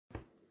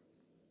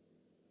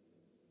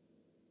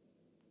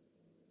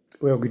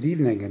Well, good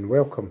evening and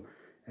welcome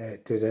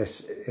to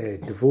this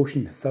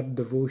devotion, third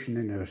devotion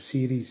in our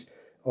series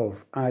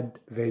of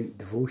Advent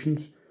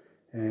devotions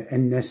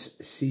in this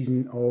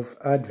season of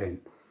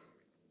Advent.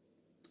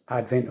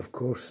 Advent, of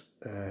course,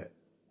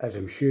 as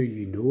I'm sure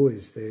you know,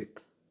 is the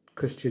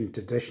Christian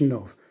tradition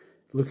of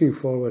looking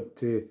forward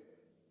to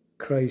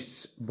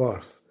Christ's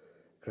birth,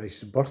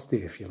 Christ's birthday,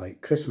 if you like,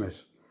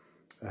 Christmas,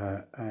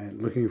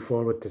 and looking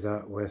forward to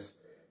that with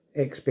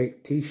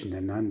expectation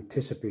and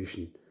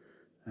anticipation.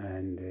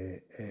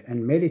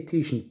 And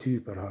meditation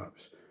too,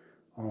 perhaps,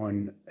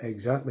 on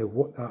exactly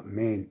what that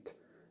meant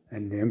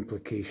and the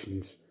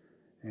implications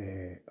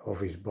of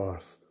his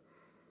birth.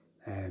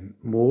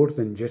 More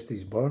than just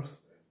his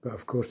birth, but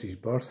of course his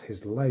birth,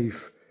 his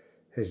life,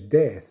 his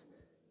death,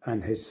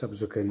 and his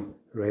subsequent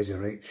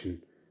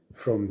resurrection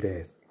from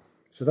death.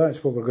 So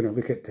that's what we're going to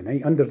look at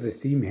tonight, under the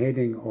theme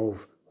heading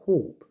of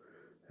hope,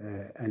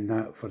 and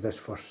that for this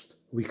first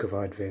week of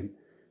Advent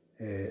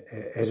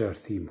is our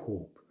theme,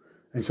 hope.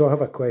 And so I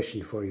have a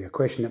question for you, a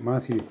question that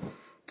Matthew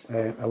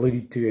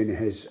alluded to in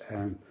his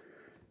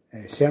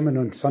sermon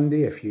on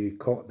Sunday, if you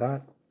caught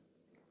that.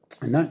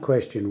 And that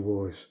question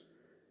was,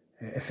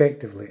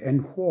 effectively,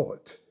 in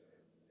what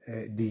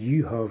do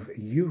you have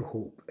your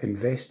hope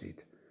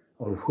invested?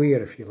 Or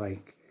where, if you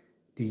like,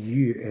 do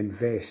you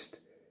invest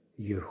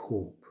your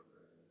hope?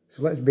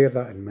 So let's bear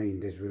that in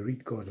mind as we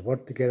read God's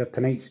Word together.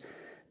 Tonight's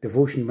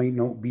devotion might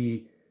not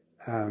be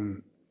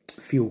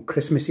feel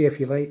Christmassy,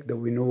 if you like.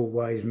 There'll be no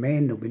wise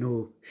men, there'll be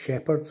no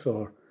shepherds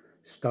or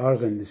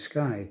stars in the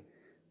sky,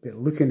 but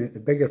looking at the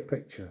bigger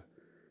picture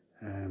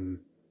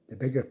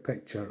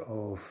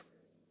of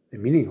the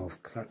meaning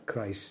of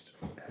Christ's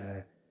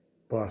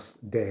birth,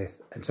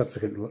 death, and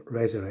subsequent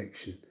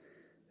resurrection,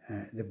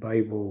 the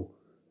Bible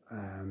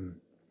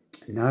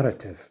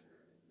narrative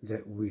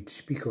that would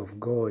speak of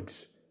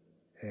God's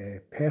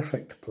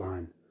perfect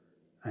plan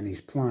and his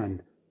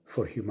plan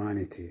for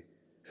humanity.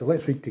 So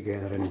let's read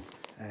together in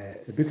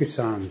the book of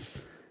Psalms.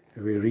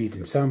 We read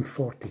in Psalm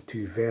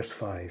 42 verse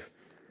 5,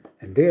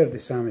 and there the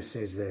psalmist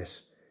says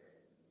this: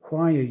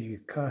 "Why are you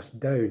cast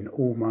down,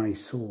 O my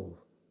soul,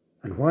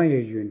 and why are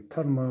you in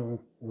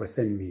turmoil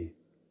within me?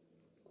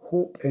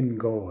 Hope in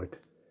God,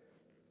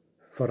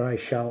 for I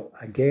shall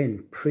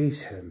again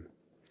praise him,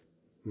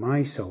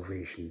 my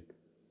salvation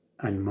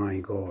and my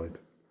God."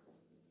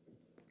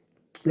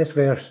 This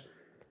verse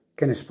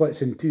kind of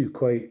splits in two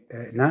quite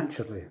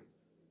naturally.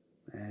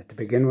 To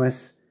begin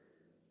with,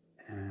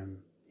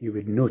 you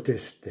would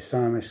notice the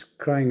psalmist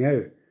crying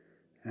out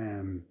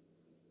and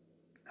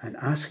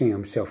asking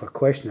himself a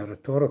question, a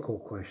rhetorical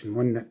question,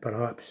 one that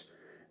perhaps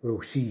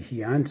we'll see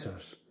he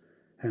answers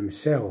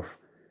himself.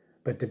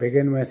 But to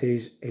begin with,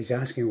 he's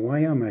asking, why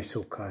am I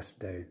so cast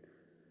down?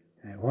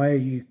 Why are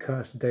you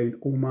cast down,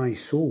 O my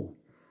soul?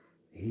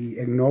 He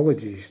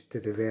acknowledges to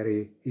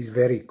his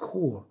very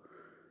core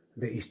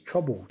that he's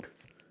troubled,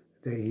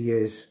 that he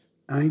is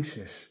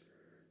anxious,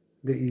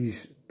 that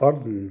he's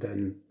burdened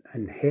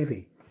and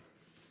heavy.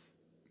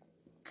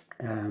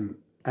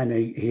 And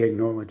he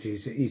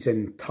acknowledges that he's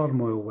in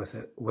turmoil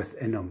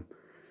within him.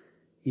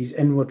 He's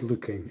inward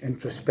looking,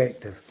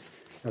 introspective,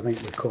 I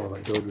think we call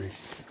it, don't we,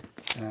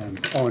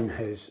 on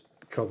his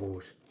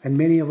troubles. And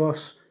many of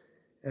us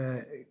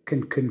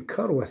can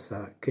concur with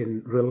that,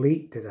 can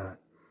relate to that.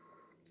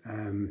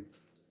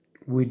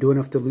 We don't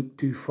have to look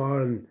too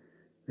far in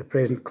the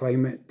present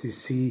climate to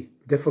see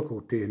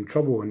difficulty and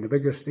trouble on the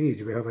bigger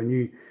stage. We have a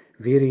new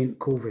variant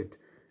COVID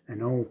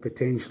and all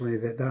potentially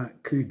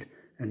that could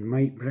and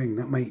might bring,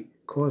 that might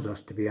cause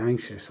us to be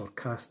anxious or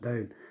cast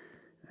down.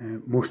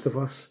 Most of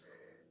us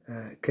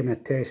can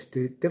attest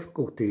to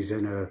difficulties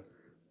in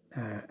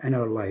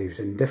our lives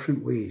in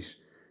different ways,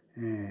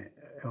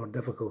 or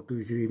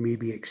difficulties we may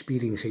be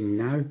experiencing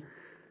now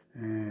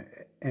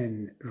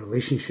in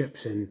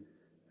relationships and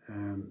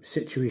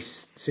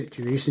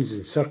situations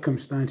and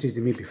circumstances.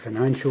 They may be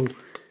financial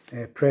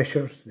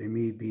pressures, they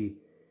may be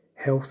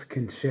health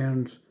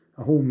concerns,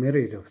 a whole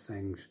myriad of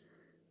things,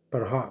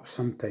 perhaps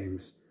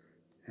sometimes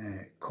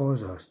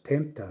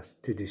tempt us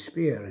to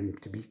despair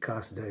and to be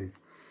cast down.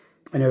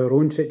 In our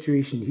own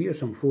situation here,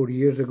 some 4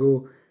 years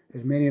ago,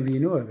 as many of you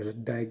know, I was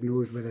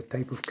diagnosed with a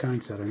type of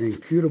cancer, an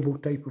incurable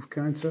type of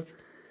cancer,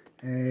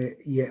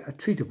 yet a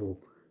treatable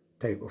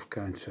type of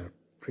cancer,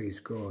 praise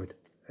God.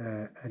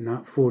 And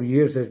that 4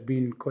 years has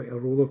been quite a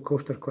roller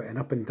coaster, quite an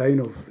up and down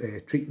of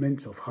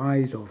treatments, of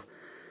highs, of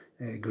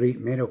great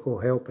medical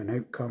help and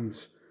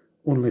outcomes,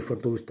 only for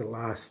those to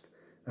last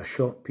a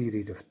short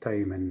period of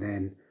time, and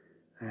then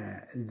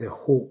the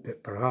hope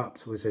that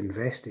perhaps was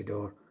invested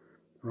or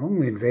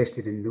wrongly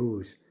invested in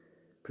those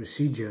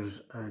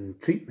procedures and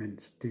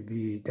treatments to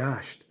be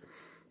dashed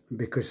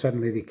because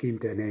suddenly they came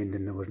to an end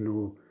and there was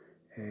no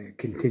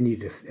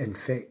continued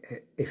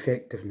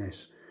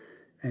effectiveness,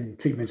 and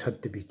treatments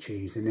had to be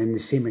changed. And then the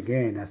same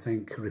again, I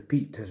think,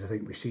 repeat, as I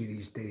think we see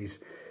these days,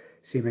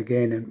 same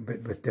again,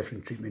 but with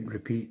different treatment,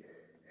 repeat,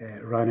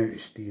 ran out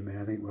of steam, and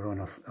I think we're on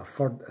a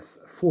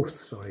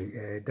fourth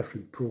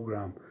different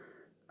programme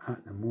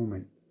at the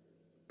moment.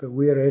 But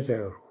where is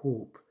our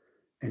hope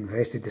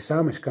invested. The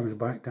psalmist comes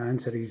back to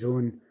answer his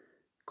own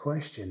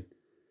question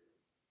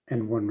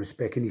in one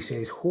respect, and he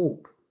says,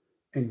 hope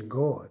in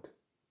God,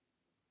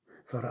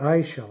 for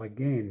I shall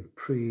again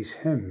praise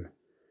him,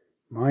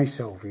 my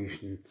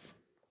salvation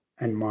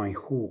and my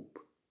hope.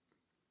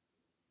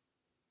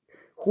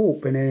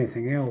 Hope in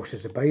anything else,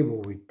 as the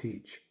Bible would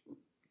teach,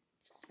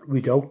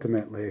 would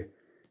ultimately,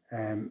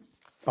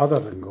 other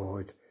than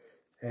God,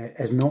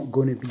 is not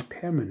going to be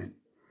permanent.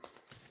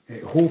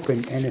 Hope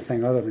in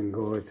anything other than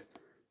God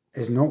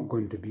is not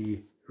going to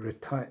be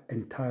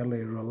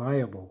entirely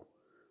reliable.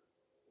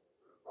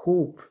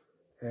 Hope,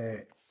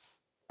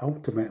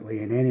 ultimately,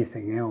 in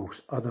anything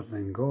else other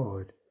than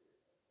God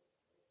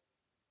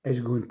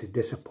is going to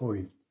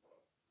disappoint,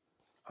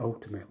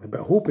 ultimately.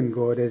 But hope in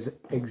God is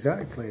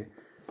exactly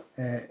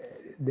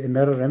the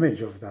mirror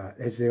image of that,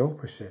 is the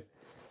opposite,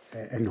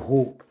 and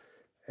hope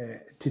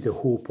to the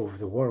hope of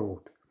the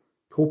world.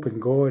 Hope in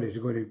God is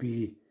going to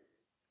be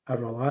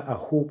a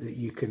hope that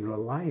you can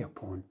rely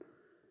upon.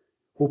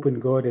 Hope in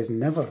God is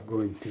never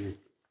going to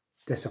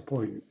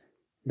disappoint,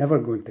 never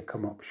going to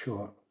come up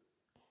short,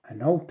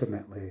 and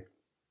ultimately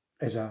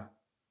is a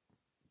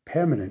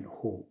permanent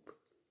hope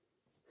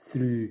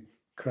through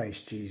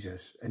Christ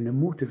Jesus. And the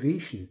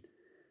motivation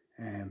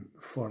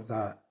for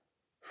that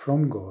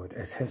from God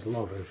is his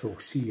love, as we'll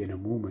see in a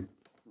moment.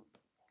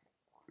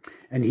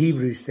 In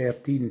Hebrews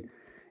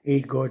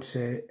 13:8, God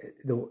said,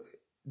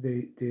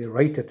 the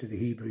writer to the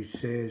Hebrews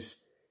says,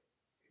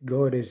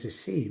 God is the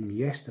same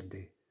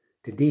yesterday,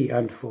 today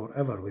and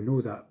forever. We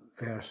know that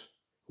verse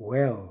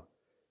well.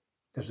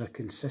 There's a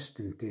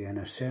consistency and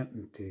a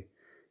certainty.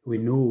 We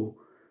know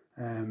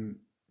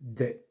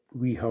that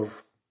we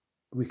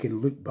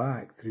can look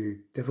back through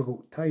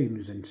difficult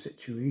times and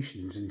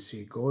situations and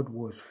say God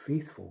was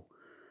faithful.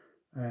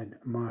 And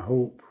my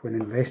hope when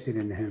investing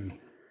in him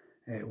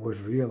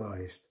was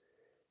realised.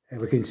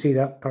 We can say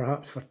that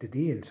perhaps for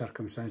today in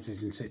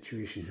circumstances and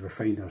situations we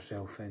find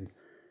ourselves in.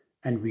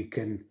 And we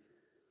can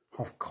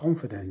have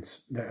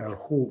confidence that our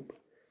hope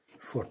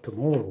for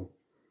tomorrow,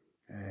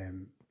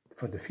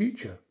 for the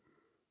future,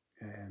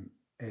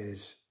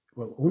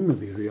 will only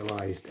be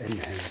realised in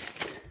him.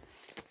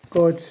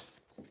 God's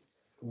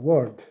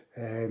word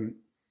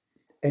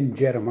in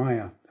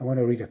Jeremiah, I want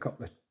to read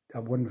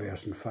one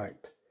verse in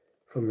fact,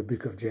 from the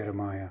book of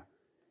Jeremiah,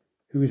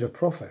 who is a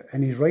prophet,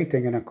 and he's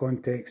writing in a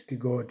context to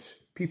God's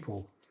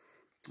people,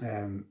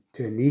 to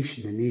a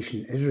nation, the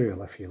nation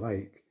Israel, if you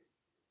like,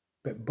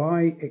 but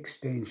by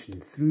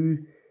extension,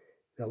 through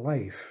the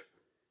life,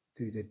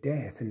 through the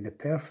death and the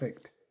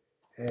perfect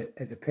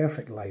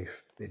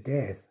life, the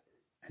death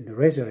and the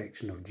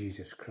resurrection of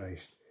Jesus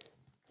Christ,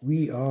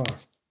 we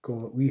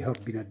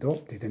have been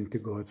adopted into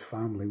God's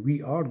family.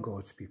 We are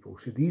God's people.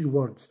 So these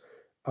words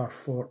are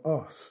for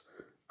us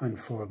and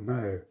for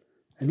now.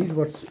 And these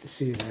words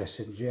say this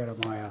in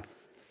Jeremiah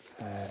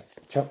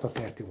chapter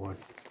 31.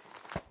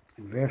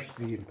 And verse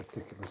 3 in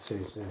particular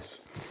says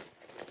this: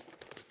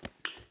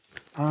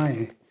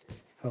 I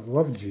have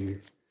loved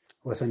you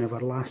with an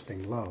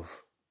everlasting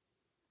love.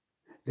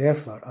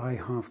 Therefore I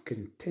have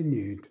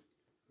continued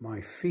my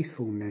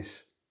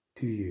faithfulness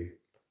to you.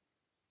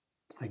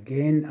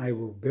 Again I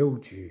will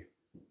build you,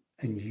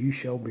 and you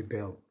shall be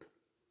built.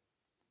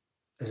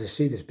 As I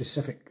say, the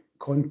specific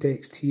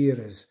context here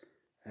is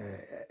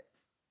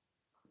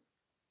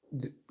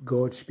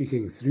God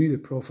speaking through the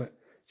prophet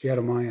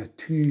Jeremiah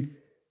to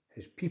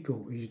his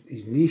people,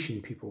 his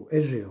nation people,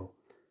 Israel.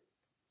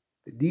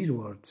 But these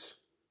words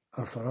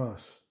are for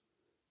us.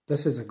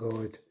 This is a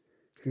God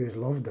who has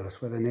loved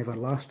us with an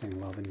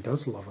everlasting love and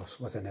does love us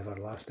with an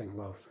everlasting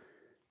love.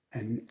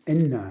 And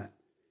in that,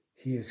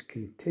 he has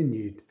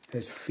continued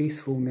his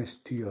faithfulness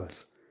to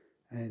us.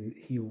 And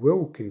he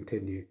will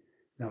continue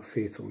that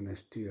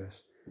faithfulness to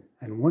us.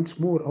 And once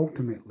more,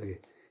 ultimately,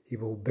 he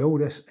will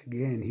build us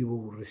again. He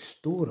will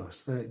restore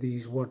us.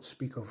 These words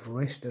speak of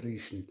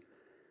restoration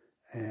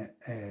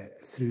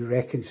through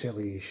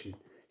reconciliation.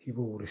 He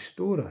will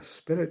restore us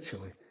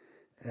spiritually,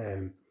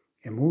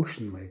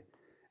 emotionally,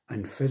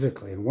 and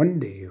physically. And one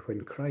day,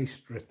 when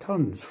Christ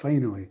returns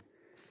finally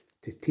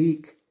to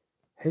take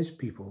his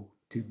people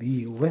to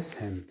be with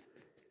him,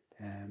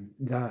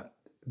 that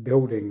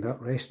building,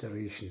 that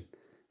restoration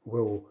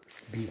will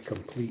be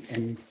complete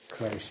in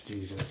Christ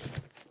Jesus.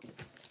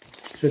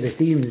 So the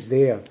themes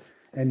there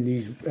in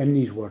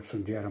these words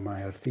from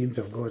Jeremiah are themes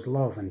of God's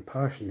love and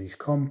passion, his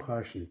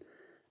compassion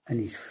and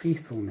his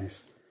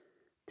faithfulness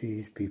to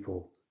his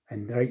people.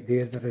 And right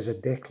there is a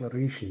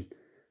declaration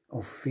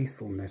of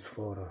faithfulness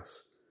for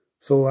us.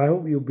 So I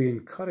hope you'll be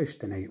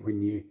encouraged tonight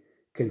when you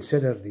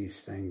consider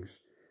these things.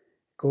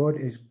 God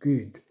is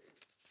good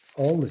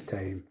all the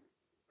time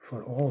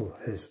for all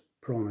his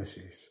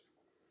promises.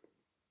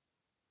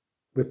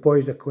 We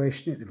posed a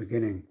question at the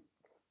beginning: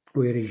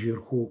 where is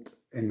your hope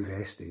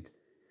invested?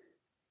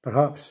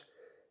 Perhaps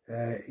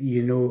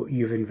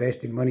you've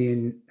invested money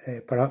in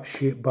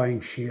perhaps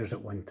buying shares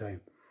at one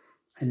time.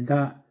 In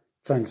that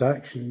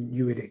transaction,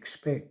 you would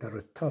expect a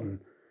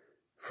return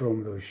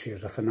from those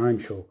shares, a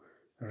financial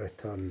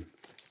return.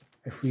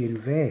 If we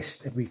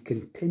invest, if we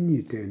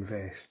continue to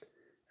invest,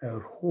 our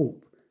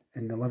hope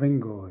in the living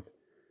God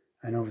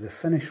and of the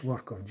finished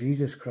work of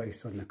Jesus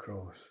Christ on the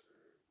cross,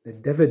 the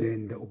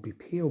dividend that will be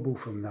payable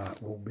from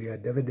that will be a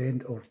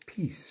dividend of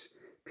peace.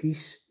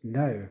 Peace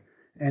now,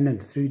 in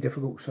and through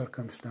difficult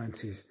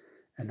circumstances,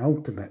 and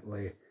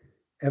ultimately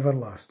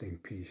everlasting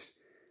peace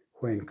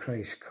when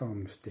Christ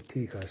comes to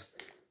take us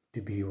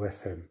to be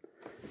with him.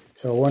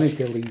 So I wanted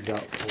to leave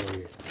that for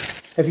you.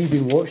 If you've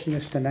been watching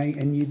this tonight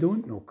and you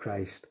don't know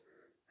Christ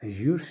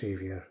as your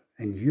Saviour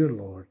and your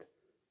Lord,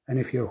 and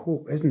if your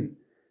hope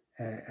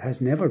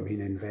has never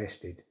been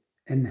invested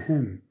in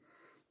him,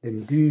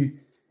 then do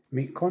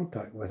make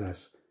contact with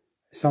us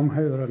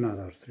somehow or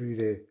another through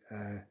the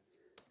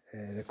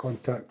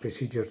contact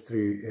procedure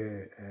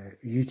through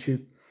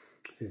YouTube,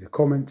 through the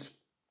comments.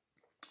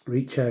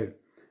 Reach out.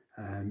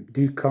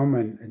 Do come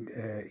and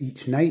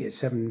each night at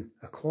 7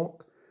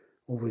 o'clock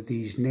over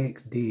these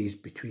next days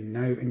between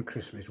now and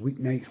Christmas,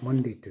 weeknights,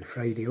 Monday to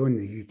Friday on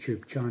the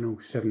YouTube channel,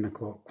 7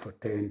 o'clock for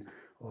 10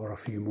 or a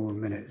few more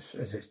minutes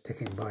as it's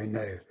ticking by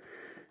now,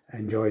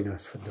 and join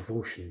us for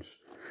devotions.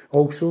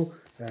 Also,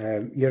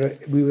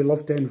 we would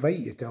love to invite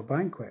you to a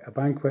banquet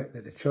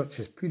that the church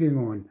is putting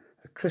on,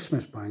 a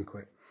Christmas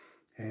banquet,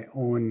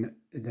 on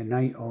the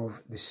night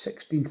of the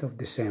 16th of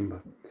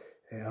December,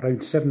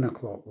 around 7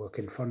 o'clock. We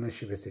can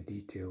furnish you with the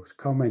details.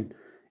 Come and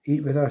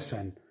eat with us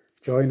and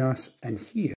join us and hear